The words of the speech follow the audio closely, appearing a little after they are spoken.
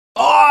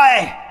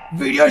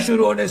Video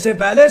शुरू होने से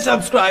पहले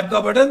सब्सक्राइब का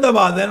बटन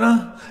दबा देना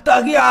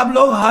ताकि आप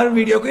लोग हर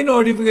वीडियो की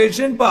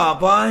नोटिफिकेशन पा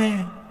पाए।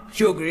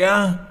 शुक्रिया।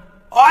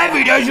 और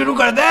वीडियो शुरू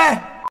कर दे।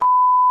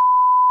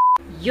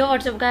 यो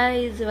what's up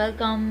guys,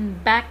 welcome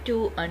back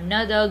to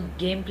another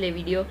game play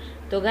video.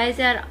 तो गाइज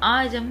यार,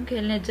 आज हम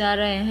खेलने जा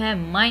रहे हैं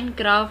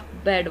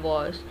माइनक्राफ्ट बेड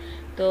वॉर्स।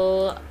 तो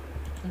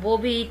वो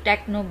भी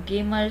टेक्नो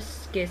गेमर्स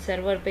के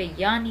सर्वर पे,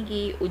 यानी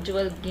कि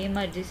उज्जवल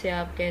गेमर जिसे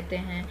आप कहते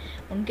हैं,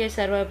 उनके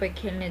सर्वर पे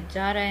खेलने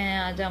जा रहे हैं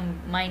आज हम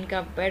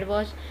माइनक्राफ्ट बेड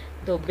वॉर्स।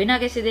 तो बिना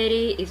किसी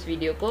देरी इस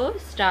वीडियो को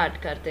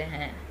स्टार्ट करते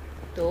हैं।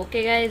 तो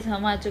ओके गाइज,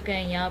 हम आ चुके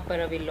हैं यहाँ पर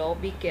अभी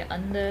लॉबी के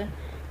अंदर।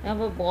 यहाँ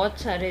पर बहुत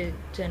सारे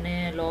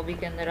जने लॉबी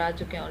के अंदर आ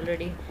चुके हैं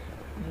ऑलरेडी।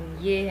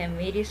 ये है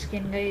मेरी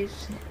स्किन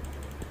गाइस।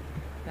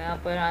 यहाँ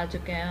पर आ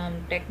चुके हैं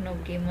हम टेक्नो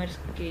गेमर्स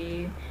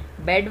की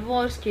बेड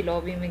वॉर्स की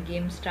लॉबी में।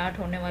 गेम स्टार्ट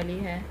होने वाली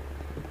है,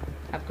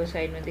 आपको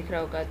साइड में दिख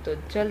रहा होगा। तो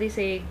जल्दी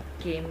से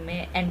गेम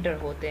में एंटर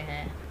होते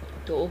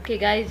हैं। तो ओके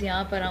गाइज,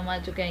 यहाँ पर हम आ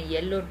चुके हैं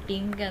येलो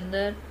टीम के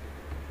अंदर।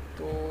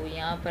 तो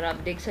यहाँ पर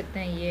आप देख सकते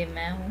हैं ये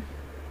मैं हूँ।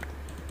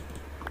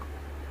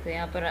 तो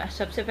यहाँ पर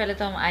सबसे पहले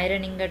तो हम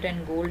iron ingot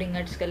and gold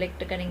ingots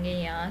collect करेंगे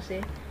यहाँ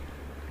से।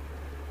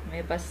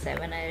 मेरे पास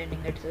 7 आयरन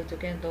इंगट्स हो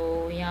चुके हैं।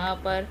 तो यहाँ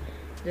पर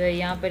जो है,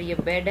 यहाँ पर ये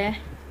बेड है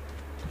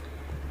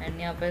एंड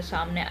यहाँ पर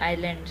सामने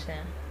आइलैंड्स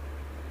हैं।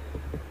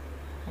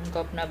 हमको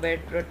अपना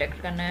बेड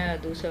प्रोटेक्ट करना है और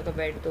दूसरों का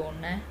बेड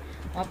तोड़ना है।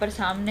 वहाँ पर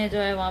सामने जो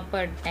है, वहाँ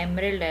पर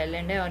एमरल्ड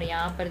आइलैंड है और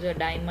यहाँ पर जो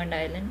डायमंड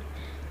आइलैंड।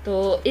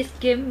 तो इस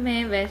गेम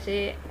में वैसे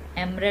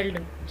एमरल्ड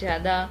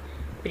ज़्यादा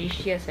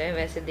प्रीशियस है,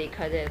 वैसे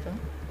देखा जाए तो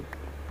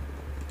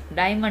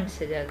डायमंड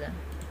से ज़्यादा।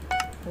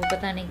 वो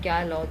पता नहीं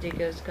क्या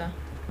लॉजिक है उसका।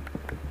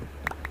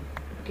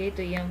 ओके,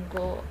 तो ये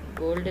हमको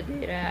गोल्ड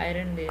दे रहा है,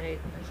 आयरन दे रहा है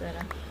इतना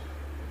सारा।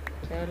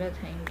 चलो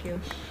थैंक यू।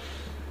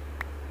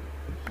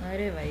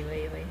 अरे भाई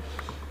भाई भाई,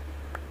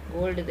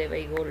 गोल्ड दे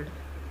भाई, गोल्ड।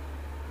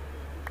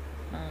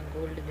 हाँ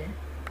गोल्ड दे,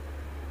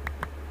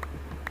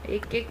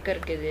 एक एक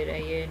करके दे रहा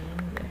है ये।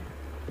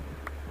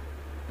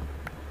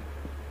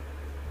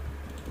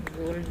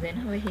 गोल्ड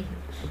देना भाई।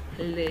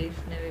 ले,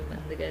 इसने भी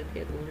बंद कर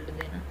दिया गोल्ड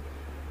देना।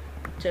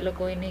 चलो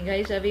कोई नहीं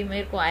गाइस, अभी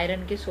मेरे को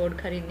आयरन की सोड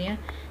खरीदनी है।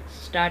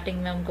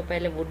 स्टार्टिंग में हमको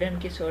पहले वुडन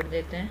की सोड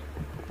देते हैं।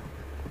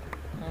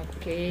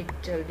 ओके,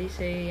 जल्दी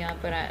से यहाँ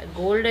पर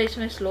गोल्ड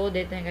इसमें स्लो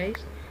देते हैं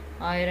गाइस।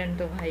 आयरन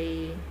तो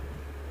भाई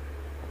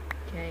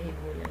क्या ही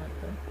बोले,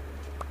 मतलब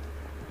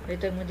अभी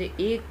तक मुझे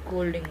एक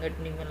गोल्ड इंगट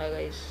नहीं मिला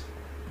गाइस।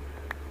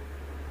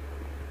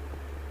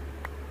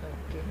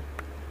 ओके,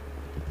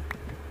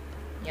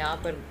 यहाँ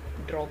पर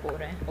ड्रॉप हो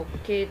रहे हैं।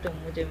 ओके, तो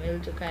मुझे मिल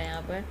चुका है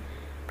यहाँ पर।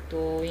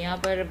 तो यहाँ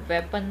पर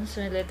वेपन्स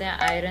में लेते हैं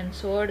आयरन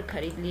सोर्ड,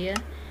 खरीद लिया।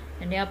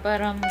 एंड यहाँ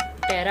पर हम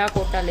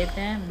टेराकोटा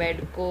लेते हैं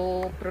बेड को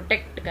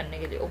प्रोटेक्ट करने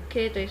के लिए।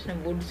 ओके, तो इसने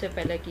वुड से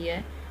पहले किया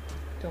है,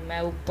 तो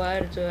मैं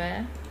ऊपर जो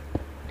है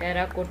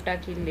टेराकोटा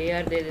की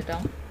लेयर दे देता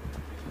हूँ।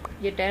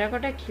 ये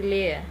टेराकोटा की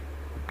लेयर है,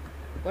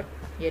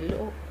 बट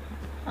येलो,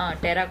 हाँ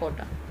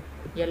टेराकोटा,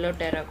 येलो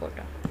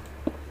टेराकोटा।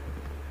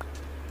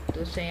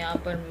 तो उसे यहाँ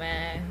पर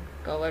मैं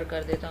कवर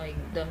कर देता हूँ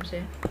एकदम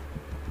से।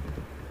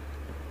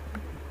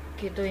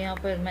 ओके, तो यहाँ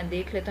पर मैं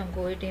देख लेता हूँ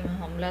कोई टीम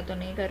हमला तो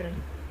नहीं कर रही।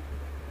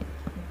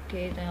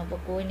 ओके, तो यहाँ पर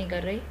कोई नहीं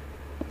कर रही।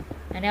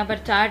 एंड यहाँ पर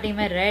 4 टीम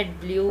है, red,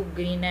 blue,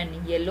 green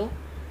and yellow.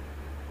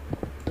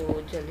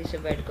 तो जल्दी से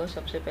बेड को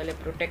सबसे पहले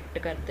प्रोटेक्ट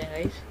करते हैं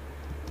गाइस।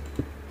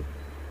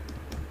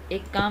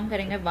 एक काम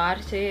करेंगे,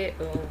 बाहर से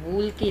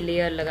वूल की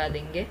लेयर लगा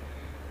देंगे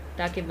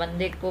ताकि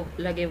बंदे को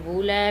लगे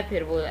वूल है,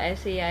 फिर वो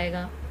ऐसे ही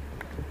आएगा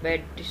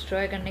बेड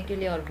डिस्ट्रॉय करने के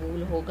लिए। और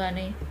वूल होगा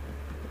नहीं,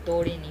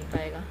 तोड़ ही नहीं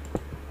पाएगा।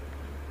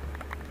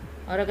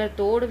 और अगर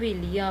तोड़ भी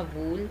लिया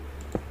वूल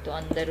तो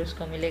अंदर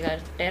उसको मिलेगा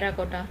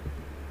टेराकोटा।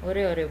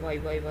 अरे अरे भाई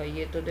भाई भाई,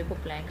 ये तो देखो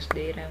प्लैंक्स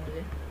दे रहा है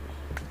मुझे।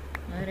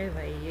 अरे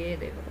भाई ये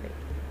देखो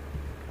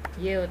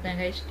भाई, ये होते हैं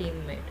गाइस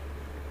टीममेट,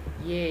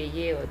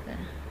 ये होते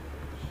हैं।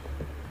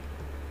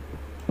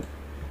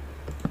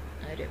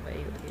 अरे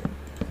भाई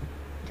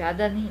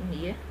ज़्यादा नहीं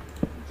दिए,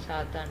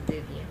 7-8 दे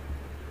दिए।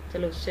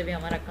 चलो उससे भी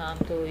हमारा काम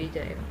तो हो ही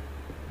जाएगा।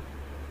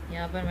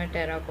 यहाँ पर मैं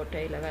टेराकोटा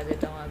ही लगा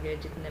देता हूँ, आगे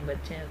जितने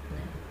बच्चे हैं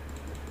उतने।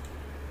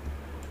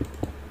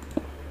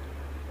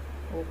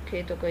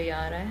 ओके, तो कोई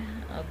आ रहा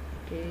है। ओके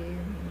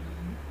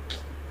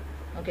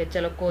ओके,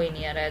 चलो कोई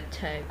नहीं आ रहा है,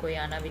 अच्छा है, कोई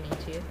आना भी नहीं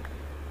चाहिए।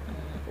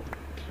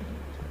 ओके,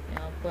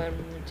 यहाँ पर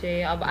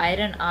मुझे अब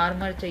आयरन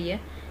आर्मर चाहिए।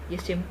 ये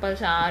सिंपल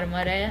सा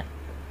आर्मर है।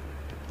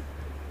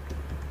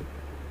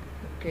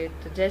 ओके,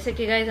 तो जैसे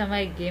कि गाइस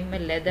हमारे गेम में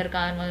लेदर का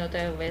आर्मर होता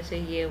है, वैसे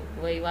ये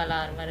वही वाला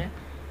आर्मर है।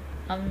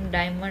 हम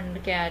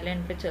डायमंड के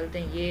आइलैंड पे चलते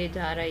हैं। ये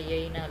जा रहा है,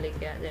 यही ना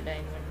लेके आ जाए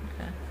डायमंड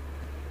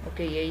का।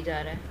 ओके, यही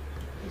जा रहा है,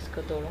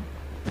 इसको तोड़ो,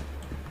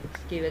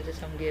 इसकी वजह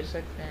से हम गिर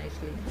सकते हैं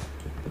इसलिए।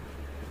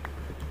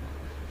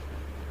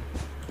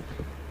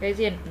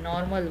 वैसे ये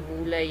नॉर्मल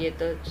वूल है, ये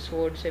तो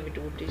स्वॉर्ड से भी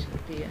टूट ही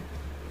सकती है।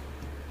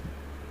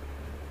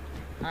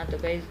 हाँ तो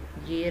गाइस,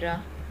 ये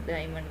रहा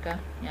डायमंड का।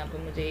 यहाँ पे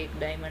मुझे 1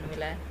 डायमंड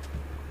मिला है।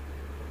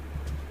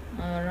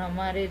 और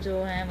हमारे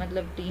जो हैं,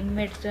 मतलब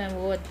टीममेट्स जो हैं,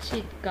 वो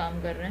अच्छी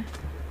काम कर रहे हैं।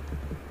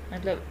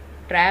 मतलब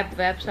ट्रैप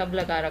वैप सब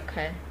लगा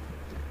रखा है,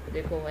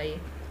 देखो भाई।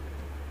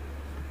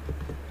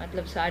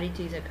 मतलब सारी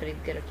चीज़ें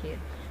खरीद के रखी है।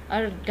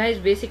 और गाइस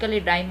बेसिकली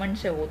डायमंड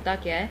से होता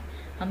क्या है,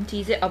 हम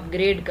चीज़ें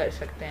अपग्रेड कर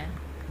सकते हैं,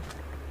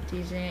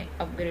 चीज़ें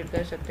अपग्रेड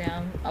कर सकते हैं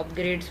हम।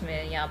 अपग्रेड्स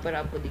में यहाँ पर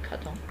आपको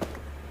दिखाता हूँ।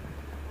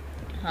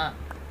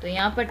 हाँ, तो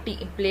यहाँ पर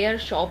प्लेयर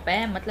शॉप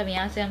है, मतलब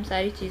यहाँ से हम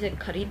सारी चीज़ें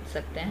खरीद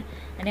सकते हैं।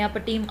 एंड यहाँ पर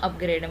टीम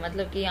अपग्रेड है,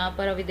 मतलब कि यहाँ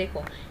पर अभी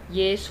देखो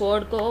ये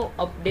स्वॉर्ड को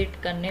अपडेट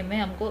करने में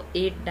हमको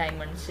 8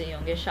 डायमंड चाहिए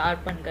होंगे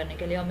शार्पन करने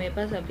के लिए, और मेरे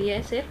पास अभी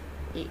है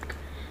सिर्फ 1।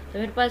 तो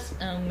मेरे पास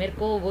मेरे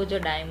को वो जो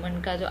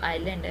डायमंड का जो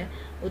आइलैंड है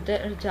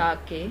उधर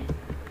जाके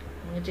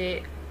मुझे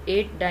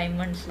 8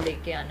 डायमंड्स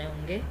लेके आने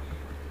होंगे,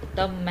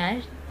 तब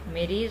मैं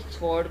मेरी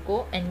स्वॉर्ड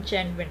को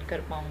एन्चेंटमेंट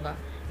कर पाऊँगा।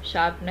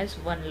 शार्पनेस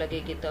 1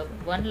 लगेगी,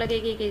 तब 1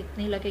 लगेगी कि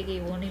इतनी लगेगी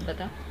वो नहीं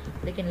पता,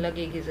 लेकिन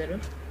लगेगी ज़रूर।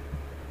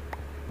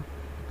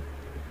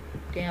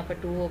 ओके, यहाँ पर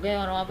 2 हो गए,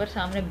 और वहाँ पर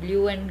सामने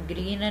blue and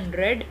green and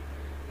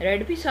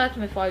red भी साथ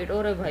में फाइट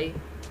हो रहे भाई।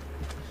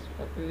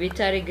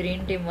 बेचारे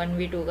ग्रीन टीम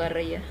 1v2 कर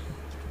रही है।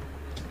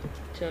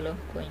 चलो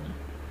कोई नहीं,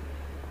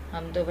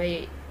 हम तो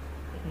भाई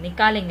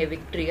निकालेंगे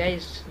विक्ट्री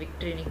गाइस,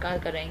 विक्ट्री निकाल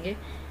कर रहेंगे।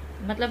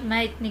 मतलब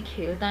मैं इतनी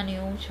खेलता नहीं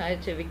हूँ,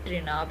 शायद से विक्ट्री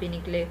ना भी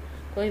निकले,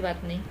 कोई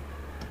बात नहीं,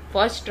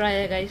 फर्स्ट ट्राई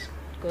है गाइस,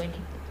 कोई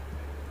नहीं।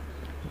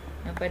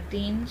 यहाँ पर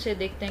 3 से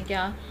देखते हैं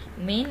क्या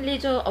मेनली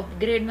जो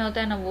अपग्रेड में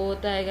होता है ना, वो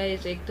होता है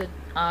गाइस एक तो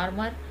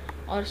आर्मर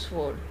और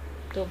स्वॉर्ड।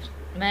 तो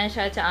मैं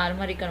शायद से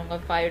आर्मर ही करूँगा,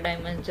 5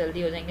 डायमंड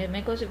जल्दी हो जाएंगे।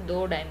 मेरे को सिर्फ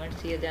 2 डायमंड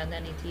चाहिए, ज़्यादा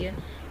नहीं चाहिए,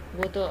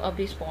 वो तो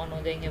अभी स्पॉन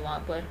हो जाएंगे वहाँ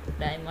पर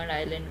डायमंड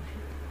आइलैंड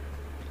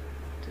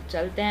पे। तो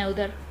चलते हैं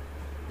उधर,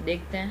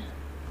 देखते हैं।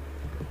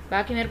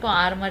 बाकी मेरे को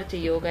आर्मर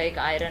चाहिए होगा एक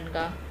आयरन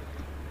का,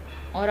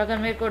 और अगर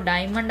मेरे को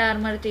डायमंड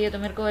आर्मर चाहिए तो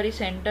मेरे को वही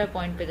सेंटर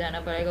पॉइंट पे जाना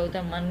पड़ेगा,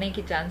 उधर मरने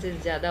की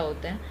चांसेस ज़्यादा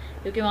होते हैं,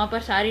 क्योंकि वहाँ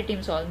पर सारी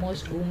टीम्स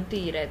ऑलमोस्ट घूमती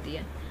ही रहती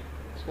है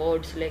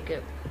स्वॉर्ड्स लेके,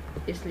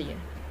 इसलिए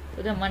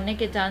उधर मरने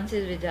के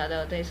चांसेस भी ज़्यादा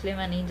होते हैं, इसलिए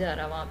मैं नहीं जा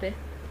रहा वहाँ पे।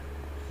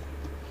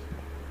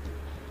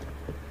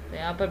 तो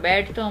यहाँ पर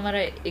बैट तो हमारा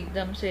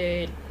एकदम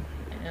से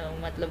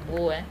मतलब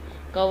वो है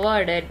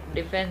कवर्ड है,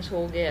 डिफेंस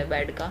हो गया है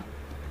बैट का।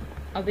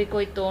 अभी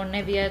कोई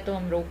तोड़ने भी आए तो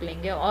हम रोक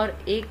लेंगे। और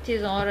एक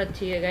चीज़ और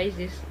अच्छी है गाइस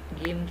इस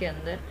गेम के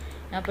अंदर,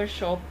 यहाँ पर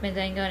शॉप में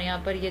जाएंगे और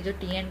यहाँ पर ये जो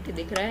TNT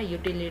दिख रहा है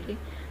यूटिलिटी,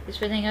 इस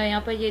पर जाएंगे और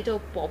यहाँ पर ये जो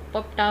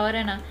पॉपअप टावर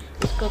है ना,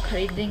 इसको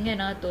खरीदेंगे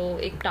ना तो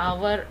एक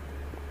टावर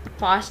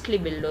फास्टली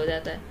बिल्ड हो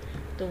जाता है।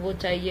 तो वो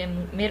चाहिए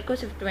मेरे को,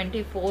 सिर्फ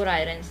 24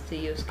 आयरन्स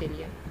चाहिए उसके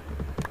लिए।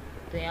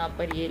 तो यहाँ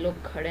पर ये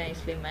लोग खड़े हैं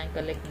इसलिए मैं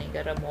कलेक्ट नहीं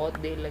कर रहा, बहुत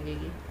देर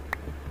लगेगी।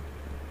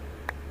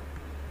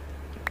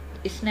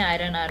 इसने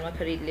आयरन आर्मर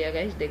खरीद लिया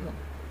गाइस, देखो।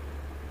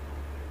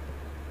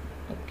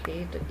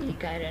 ओके, तो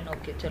एक आयरन,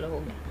 ओके चलो हो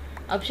गया।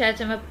 अब शायद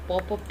से मैं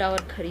पॉपअप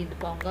टावर खरीद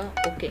पाऊंगा।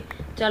 ओके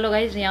चलो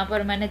गाइज, यहाँ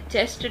पर मैंने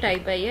चेस्ट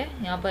टाइप है ये,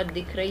 यहाँ पर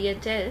दिख रही है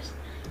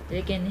चेस्ट,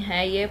 लेकिन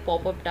है ये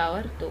पॉपअप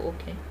टावर। तो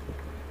ओके,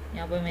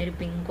 यहाँ पर मेरी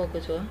पिंग को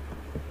कुछ हुआ।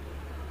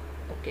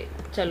 ओके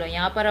चलो,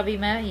 यहाँ पर अभी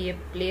मैं ये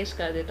प्लेस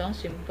कर देता हूँ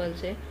सिंपल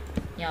से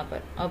यहाँ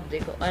पर। अब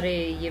देखो, अरे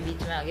ये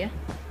बीच में आ गया।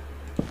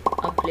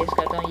 अब प्लेस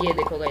करता हूँ, ये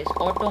देखो guys,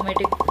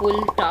 automatic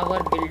full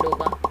tower build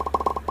होगा।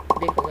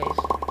 देखो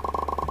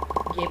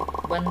गाइज, ये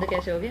बंद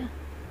कैसे हो गया?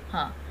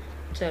 हाँ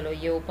चलो,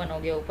 ये ओपन हो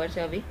गया ऊपर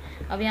से।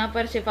 अब यहाँ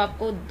पर सिर्फ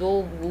आपको 2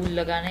 वूल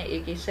लगाने,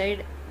 एक इस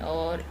साइड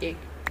और एक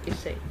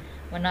इस साइड,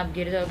 वरना आप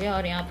गिर जाओगे।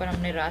 और यहाँ पर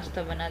हमने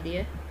रास्ता बना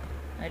दिया है,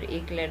 और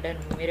एक लैडर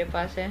मेरे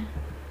पास है,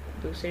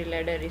 दूसरी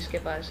लैडर इसके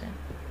पास है।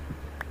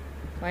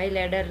 भाई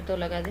लैडर तो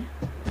लगा दे।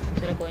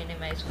 चलो कोई नहीं,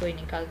 मैं इसको ही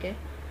निकाल के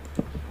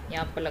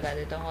यहाँ पर लगा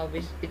देता हूँ। अब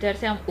इधर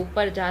से हम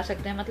ऊपर जा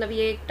सकते हैं, मतलब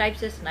ये एक टाइप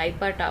से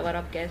स्नाइपर टावर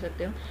आप कह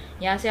सकते हो।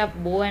 यहाँ से आप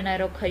बो एंड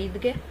एरो खरीद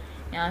के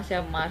यहाँ से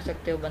आप मार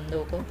सकते हो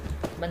बंदों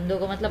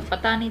को मतलब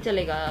पता नहीं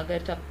चलेगा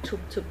अगर आप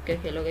छुप छुप के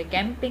खेलोगे।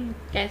 कैंपिंग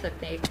कह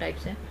सकते हैं एक टाइप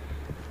से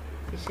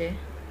इसे।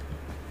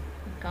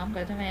 काम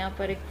करते हैं, मैं यहाँ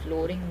पर एक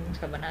फ्लोरिंग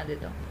सा बना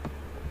देता हूँ।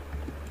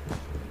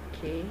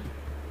 ओके,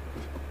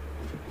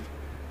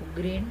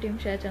 ग्रीन टीम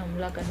शायद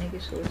हमला करने की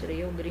सोच रही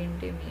है, ग्रीन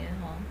टीम ही है।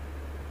 हाँ,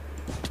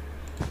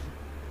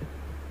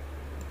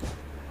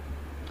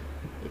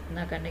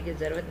 इतना करने की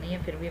ज़रूरत नहीं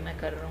है, फिर भी मैं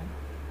कर रहा हूँ।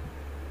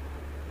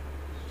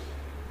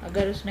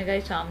 अगर उसने गए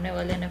सामने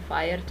वाले ने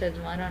फायर चार्ज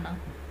मारा ना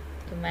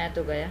तो मैं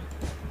तो गया,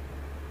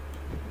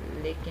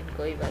 लेकिन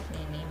कोई बात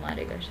नहीं, नहीं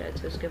मारेगा शायद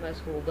से, उसके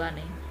पास होगा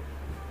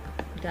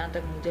नहीं जहाँ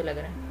तक मुझे लग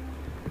रहा है।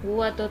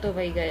 हुआ तो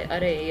भाई गए।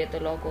 अरे ये तो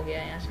लॉक हो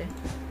गया, यहाँ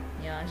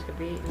से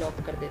भी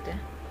लॉक कर देते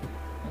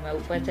हैं। मैं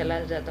ऊपर चला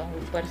जाता हूँ,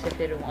 ऊपर से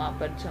फिर वहाँ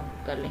पर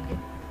जंप कर लेंगे।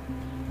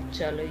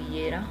 चलो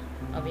ये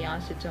रहा, अब यहाँ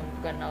से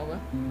जंप करना होगा,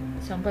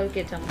 संभल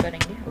के जंप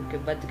करेंगे। ओके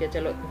बच गए।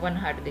 चलो 1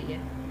 हार्ट दी है,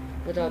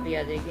 वो तो अभी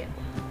आ जाएगी।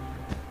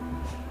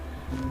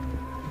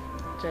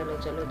 चलो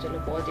चलो चलो,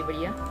 बहुत ही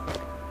बढ़िया।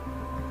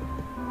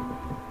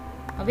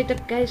 अभी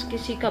तक गाइस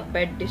किसी का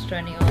बेड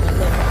डिस्ट्रॉय नहीं हुआ,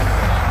 मतलब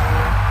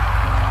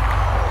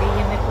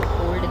ये मेरे को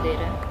गोल्ड दे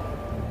रहा है।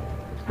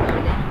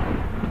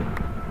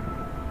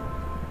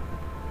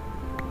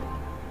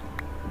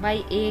 भाई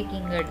 1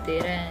 इंगट दे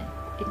रहे हैं,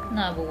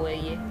 इतना वो है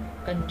ये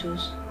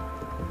कंजूस।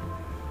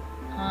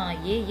 हाँ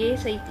ये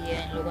सही किया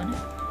है इन लोगों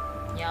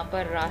ने, यहाँ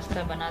पर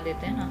रास्ता बना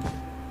देते हैं ना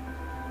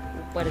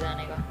ऊपर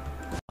जाने का।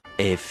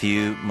 A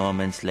few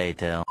moments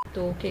later.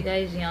 तो ओके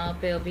गाइज, यहाँ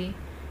पे अभी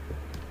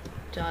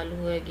चालू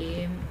है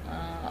गेम।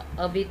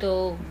 अभी तो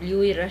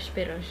ब्लू ही रश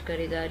पे रश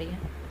करी जा रही है,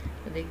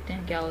 तो देखते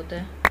हैं क्या होता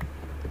है।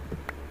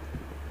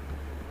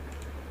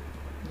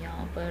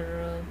 यहाँ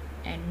पर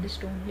एंड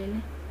स्टोन ले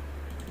लें,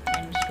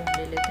 एंड स्टोन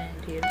ले लेते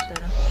हैं ढेर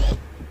सारा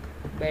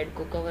बेड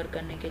को कवर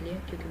करने के लिए,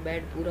 क्योंकि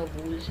बेड पूरा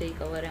वूल से ही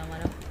कवर है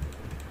हमारा।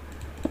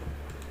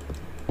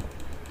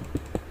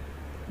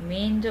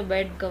 मेन जो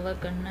बेड कवर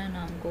करना है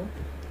ना हमको,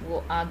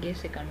 वो आगे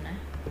से करना है,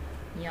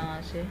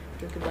 यहाँ से,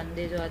 क्योंकि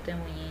बंदे जो आते हैं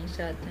वो यहीं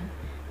से आते हैं,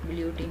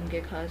 ब्लू टीम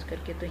के खास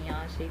करके, तो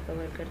यहाँ से ही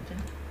कवर करते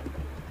हैं।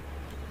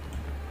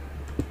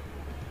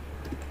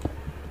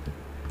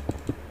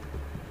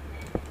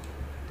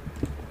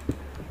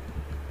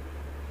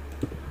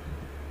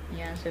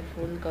 यहाँ से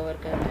फुल कवर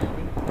करते हैं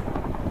अभी।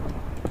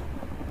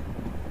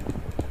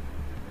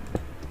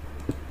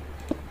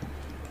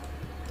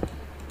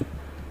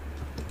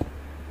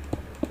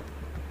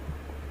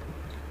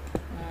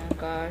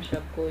 काश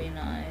अब कोई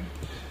ना आए।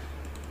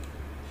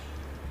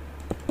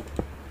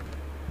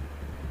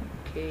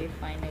 ओके,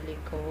 फाइनली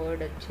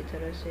कवर्ड अच्छी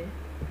तरह से।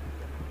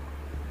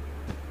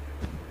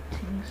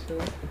 थिंक सो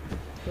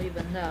कोई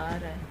बंदा आ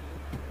रहा है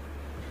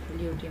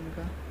ब्लू टीम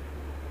का,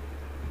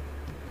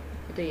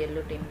 ये तो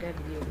येलो टीम का है।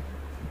 ब्लू,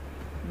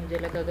 मुझे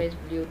लगा गाइस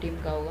ब्लू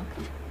टीम का होगा।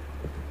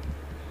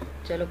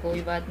 चलो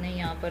कोई बात नहीं,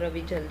 यहाँ पर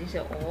अभी जल्दी से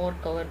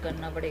और कवर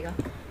करना पड़ेगा,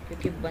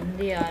 क्योंकि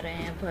बंदे आ रहे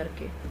हैं भर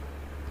के।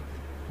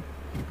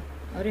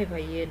 अरे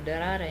भाई ये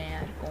डरा रहे हैं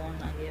यार, कौन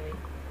आ गया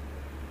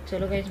भाई।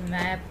 चलो गाइस,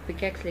 मैं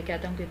पिकैक्स लेके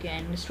आता हूँ, क्योंकि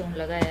एंड स्टोन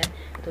लगा है,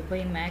 तो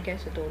भाई मैं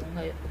कैसे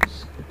तोड़ूंगा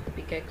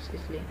पिकैक्स,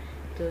 इसलिए।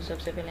 तो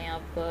सबसे पहले यहाँ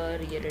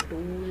पर ये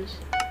टूल्स,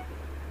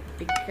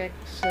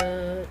 पिकैक्स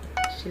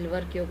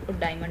सिल्वर के ऊपर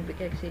डायमंड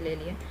पिकैक्स ही ले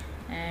लिए,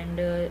 एंड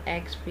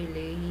एक्स भी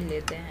ले ही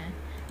लेते हैं,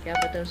 क्या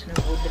पता उसने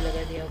वुड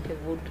लगा दिया। ओके,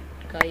 वुड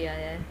का ही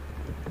आया है।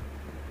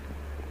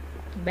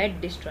 बेड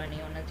डिस्ट्रॉय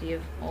नहीं होना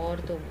चाहिए, और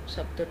तो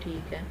सब तो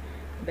ठीक है,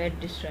 बेड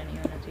डिस्ट्रॉय नहीं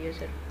होना चाहिए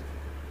सर।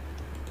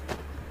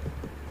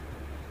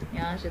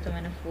 यहाँ से तो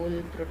मैंने फुल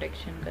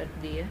प्रोटेक्शन कर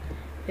दी है,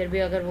 फिर भी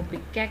अगर वो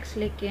पिकैक्स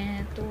लेके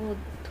हैं तो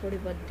थोड़ी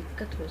बहुत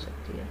दिक्कत हो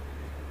सकती है,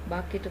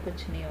 बाकी तो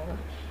कुछ नहीं होगा,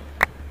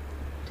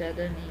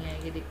 ज़्यादा नहीं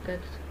आएगी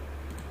दिक्कत।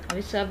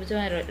 अभी सब जो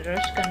है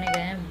रश करने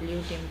गए हैं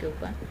ब्लू टीम के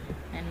ऊपर,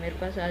 एंड मेरे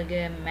पास आ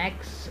गया है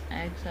मैक्स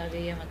एक्स आ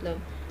गई है,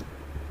 मतलब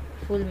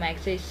फुल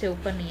मैक्स है, इससे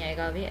ऊपर नहीं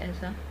आएगा अभी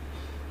ऐसा।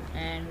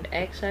 एंड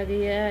एक्स आ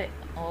गई है,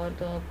 और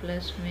तो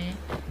प्लस में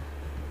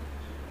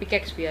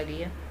पिकैक्स भी आ गई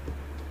है।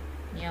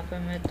 यहाँ पर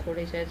मैं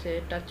थोड़ी से ऐसे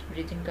टच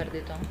ब्रीजिंग कर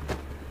देता हूँ।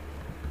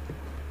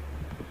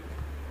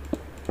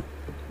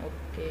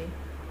 ओके,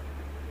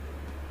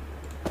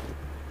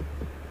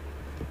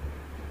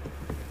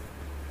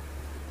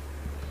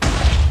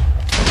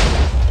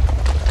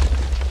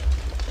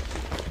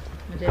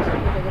 मुझे ऐसा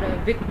लग रहा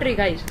है victory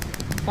guys,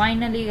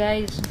 finally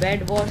guys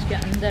bed Wars के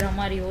अंदर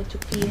हमारी हो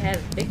चुकी है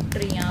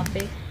विक्ट्री। यहाँ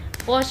पे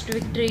first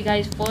victory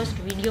guys, first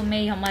video में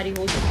ही हमारी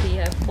हो चुकी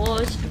है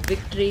फर्स्ट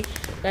विक्ट्री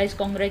गाइस,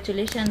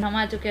 कॉन्ग्रेचुलेशन। हम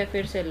आ चुके हैं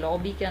फिर से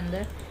लॉबी के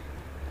अंदर।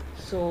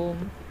 सो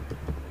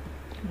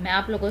मैं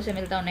आप लोगों से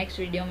मिलता हूँ नेक्स्ट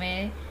वीडियो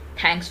में।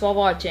 Thanks for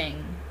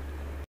watching.